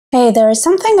Hey, there is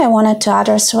something I wanted to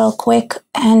address real quick,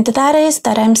 and that is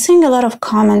that I'm seeing a lot of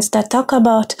comments that talk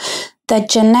about the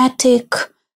genetic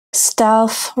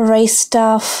stuff, race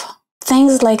stuff,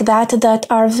 things like that that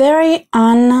are very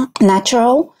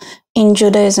unnatural in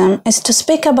Judaism. Is to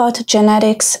speak about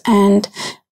genetics and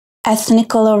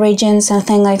ethnical origins and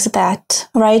things like that,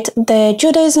 right? The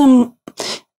Judaism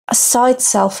saw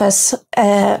itself as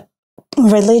a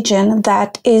religion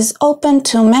that is open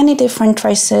to many different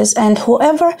races, and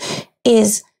whoever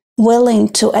is willing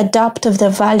to adopt the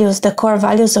values, the core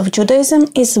values of Judaism,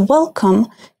 is welcome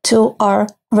to our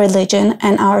religion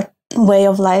and our way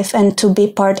of life, and to be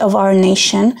part of our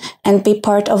nation and be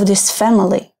part of this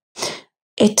family.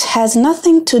 It has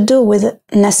nothing to do with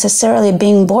necessarily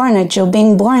being born a Jew.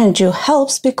 Being born a Jew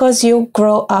helps because you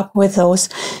grow up with those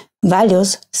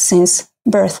values since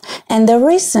birth. And the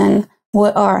reason we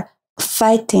are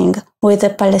fighting with the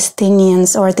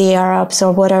Palestinians or the Arabs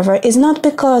or whatever is not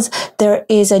because there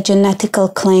is a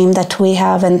genetical claim that we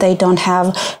have and they don't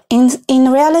have.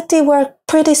 In reality, we're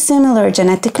pretty similar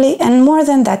genetically, and more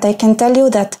than that, I can tell you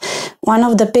that one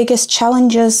of the biggest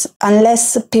challenges,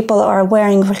 unless people are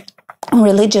wearing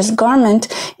religious garment,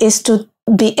 is to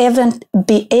be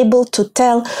able to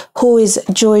tell who is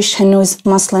Jewish and who is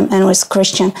Muslim and who is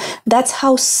Christian. That's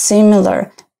how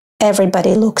similar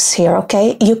everybody looks here,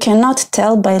 okay? You cannot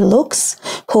tell by looks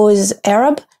who is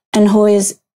Arab and who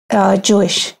is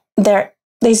Jewish.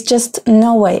 There's just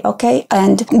no way, okay?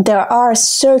 And there are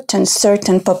certain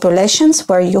populations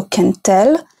where you can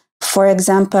tell. For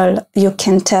example, you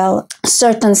can tell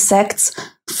certain sects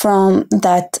from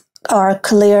that are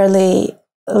clearly,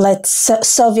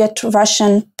 Soviet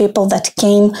Russian people that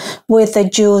came with the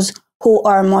Jews, who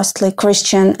are mostly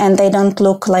Christian, and they don't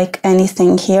look like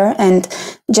anything here. And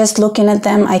just looking at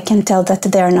them, I can tell that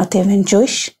they are not even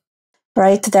Jewish,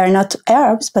 right? They're not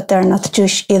Arabs, but they're not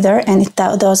Jewish either. And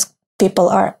those people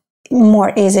are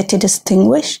more easy to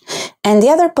distinguish. And the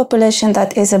other population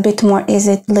that is a bit more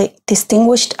easily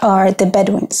distinguished are the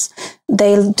Bedouins.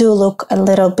 They do look a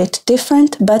little bit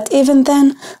different, but even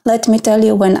then, let me tell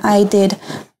you, when I did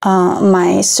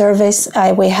my service,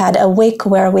 we had a week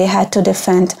where we had to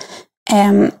defend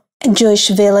a Jewish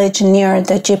village near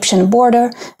the Egyptian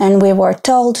border, and we were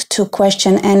told to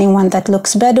question anyone that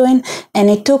looks Bedouin, and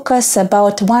it took us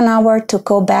about 1 hour to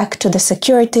go back to the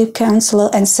Security Council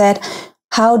and said,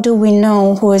 how do we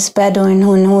know who is Bedouin,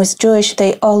 who is Jewish?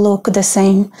 They all look the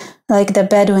same, like the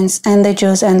Bedouins and the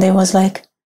Jews. And they was like,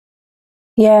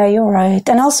 yeah, you're right.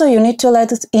 And also you need to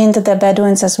let in the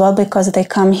Bedouins as well, because they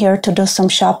come here to do some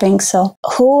shopping. So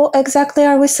who exactly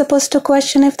are we supposed to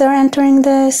question if they're entering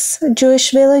this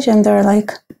Jewish village? And they're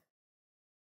like,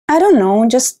 I don't know,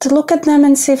 just look at them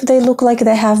and see if they look like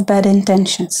they have bad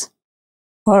intentions.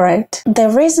 All right. The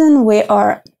reason we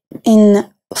are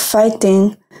in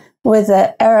fighting with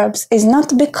the Arabs is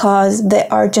not because they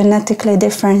are genetically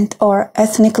different or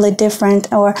ethnically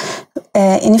different or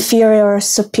inferior,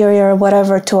 superior,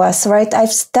 whatever to us, right?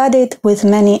 I've studied with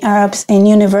many Arabs in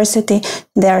university.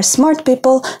 They are smart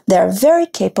people. They are very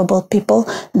capable people.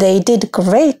 They did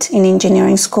great in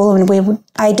engineering school, and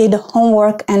I did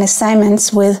homework and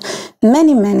assignments with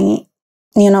many,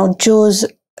 Jews,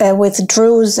 with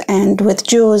Druze and with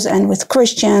Jews and with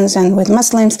Christians and with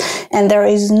Muslims, and there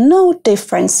is no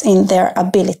difference in their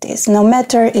abilities, no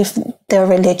matter if their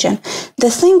religion. The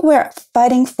thing we're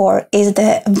fighting for is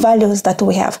the values that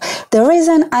we have. The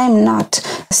reason I'm not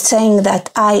saying that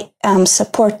I am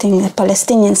supporting a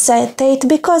Palestinian state,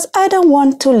 because I don't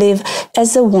want to live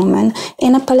as a woman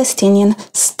in a Palestinian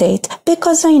state,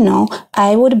 because I know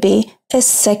I would be a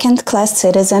second-class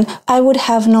citizen, I would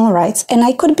have no rights, and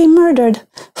I could be murdered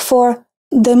for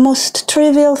the most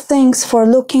trivial things, for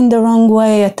looking the wrong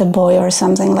way at a boy or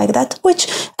something like that, which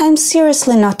I'm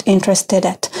seriously not interested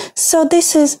at. So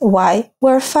this is why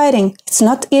we're fighting. It's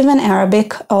not even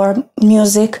Arabic or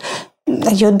music.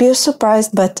 You'd be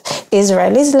surprised, but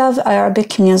Israelis love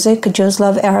Arabic music, Jews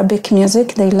love Arabic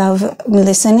music, they love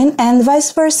listening, and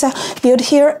vice versa. You'd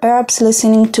hear Arabs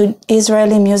listening to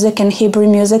Israeli music and Hebrew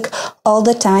music all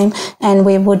the time, and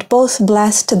we would both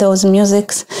blast those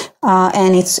musics,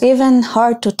 and it's even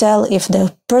hard to tell if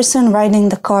the person riding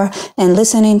the car and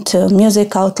listening to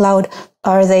music out loud,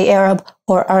 are they Arab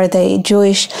or are they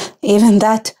Jewish? Even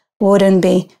that wouldn't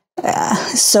be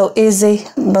so easy,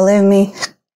 believe me.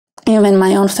 Even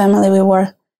my own family,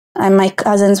 my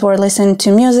cousins were listening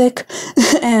to music,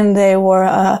 and they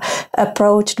were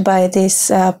approached by this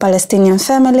Palestinian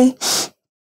family,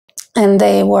 and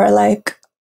they were like,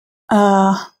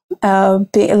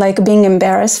 being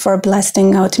embarrassed for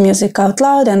blasting out music out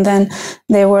loud, and then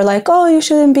they were like, "Oh, you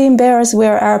shouldn't be embarrassed. We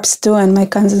are Arabs too." And my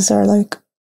cousins are like,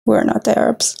 we're not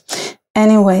Arabs.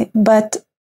 Anyway, but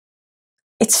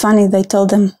it's funny, they told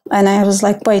them, and I was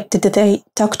like, wait, did they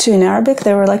talk to you in Arabic?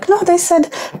 They were like, no, they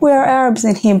said we are Arabs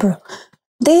in Hebrew.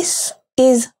 This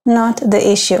is not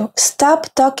the issue.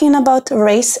 Stop talking about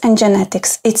race and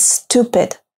genetics. It's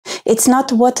stupid. It's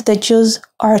not what the Jews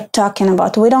are talking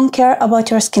about. We don't care about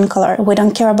your skin color. We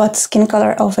don't care about the skin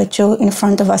color of a Jew in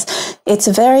front of us. It's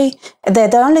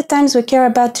the only times we care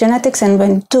about genetics and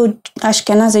when two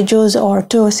Ashkenazi Jews or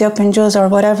two Ethiopian Jews or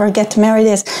whatever get married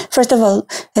is, first of all,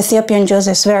 Ethiopian Jews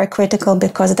is very critical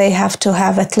because they have to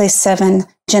have at least 7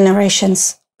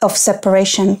 generations of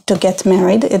separation to get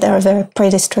married. They're very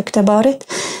pretty strict about it.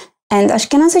 And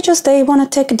Ashkenazi Jews, they want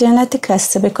to take genetic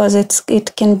tests because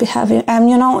it can be having,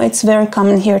 it's very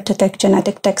common here to take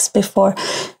genetic tests before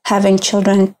having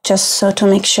children, just so to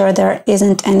make sure there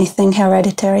isn't anything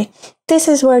hereditary. This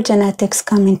is where genetics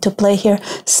come into play here.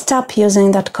 Stop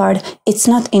using that card. It's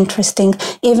not interesting.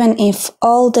 Even if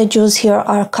all the Jews here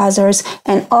are Khazars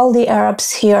and all the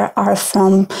Arabs here are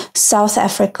from South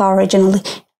Africa originally,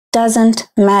 doesn't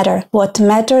matter. What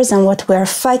matters and what we're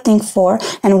fighting for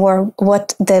and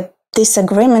what the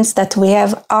disagreements that we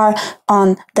have are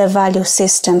on the value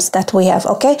systems that we have,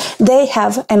 okay? They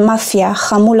have a mafia,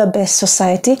 Hamula-based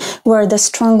society where the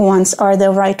strong ones are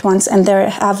the right ones and they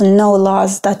have no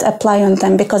laws that apply on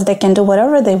them because they can do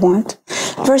whatever they want,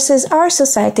 versus our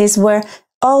societies where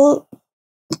all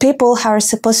people are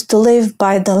supposed to live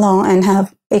by the law and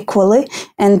have equally,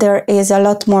 and there is a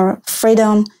lot more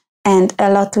freedom and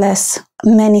a lot less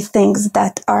many things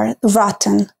that are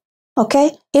rotten.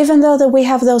 Okay, even though that we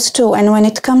have those two, and when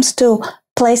it comes to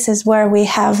places where we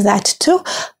have that too,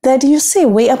 that you see,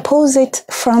 we oppose it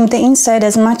from the inside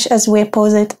as much as we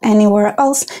oppose it anywhere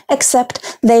else,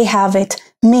 except they have it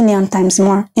million times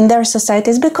more in their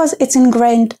societies because it's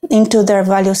ingrained into their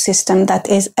value system that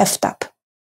is effed up.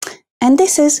 And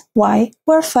this is why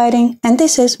we're fighting, and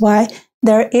this is why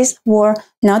there is war,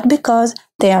 not because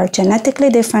they are genetically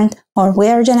different or we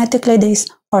are genetically this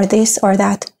or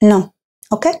that. No,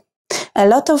 okay? A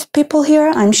lot of people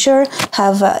here, I'm sure,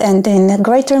 have, and in the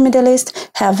greater Middle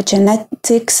East, have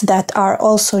genetics that are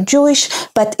also Jewish.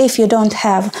 But if you don't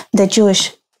have the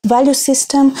Jewish value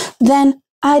system, then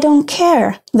I don't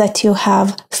care that you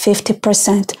have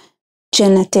 50%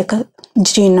 genetic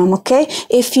genome, okay?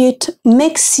 If it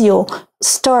makes you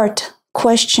start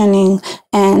questioning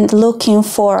and looking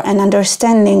for and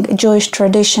understanding Jewish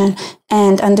tradition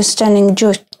and understanding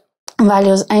Jewish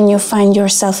values and you find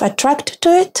yourself attracted to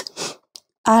it,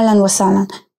 ahlan wa sahlan.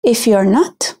 If you're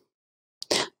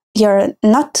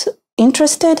not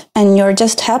interested and you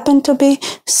just happen to be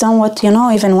somewhat,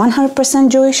 even 100%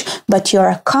 Jewish, but you're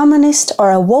a communist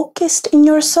or a wokeist in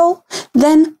your soul,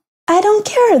 then I don't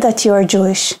care that you're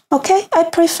Jewish, okay? I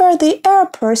prefer the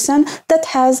Arab person that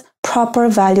has proper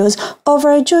values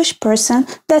over a Jewish person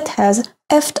that has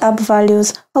effed up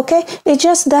values, okay? It's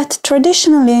just that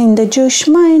traditionally in the Jewish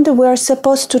mind, we're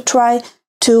supposed to try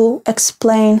to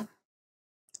explain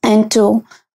and to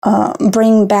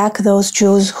bring back those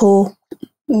Jews who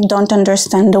don't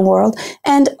understand the world.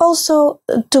 And also,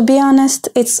 to be honest,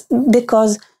 it's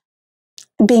because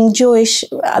being Jewish,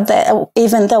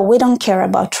 even though we don't care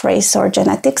about race or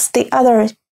genetics,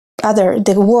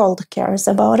 the world cares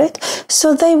about it.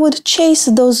 So they would chase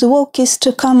those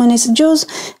wokeist communist Jews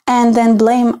and then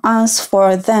blame us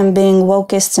for them being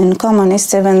wokeist and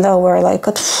communists, even though we're like,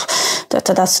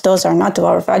 those are not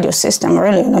our value system,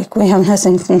 really. Like, we have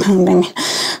nothing.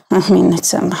 I mean,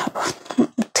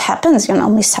 it happens,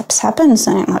 mishaps happens,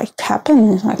 and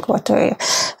happens. Like, what a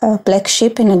black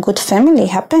sheep in a good family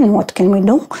happen. What can we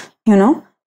do?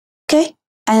 Okay,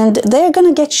 and they're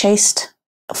gonna get chased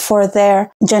for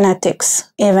their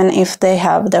genetics, even if they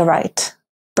have the right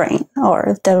brain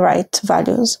or the right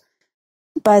values.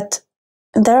 But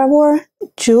there were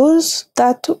Jews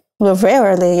that were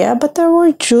rarely, but there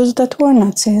were Jews that were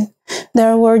Nazis.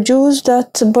 There were Jews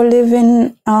that believe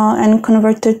in and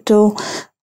converted to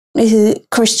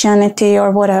Christianity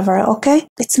or whatever, okay?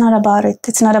 It's not about it.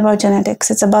 It's not about genetics.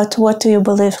 It's about what do you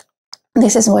believe.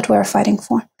 This is what we're fighting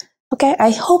for, okay?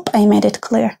 I hope I made it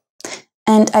clear.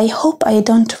 And I hope I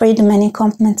don't read many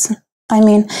comments. I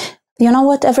mean, you know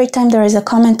what? Every time there is a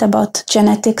comment about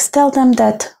genetics, tell them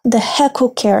that the heck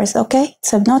who cares, okay?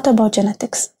 It's not about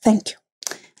genetics. Thank you.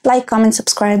 Like, comment,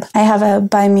 subscribe. I have a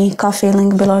buy me coffee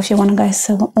link below if you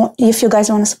guys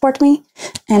want to support me.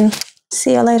 And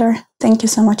see you later. Thank you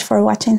so much for watching.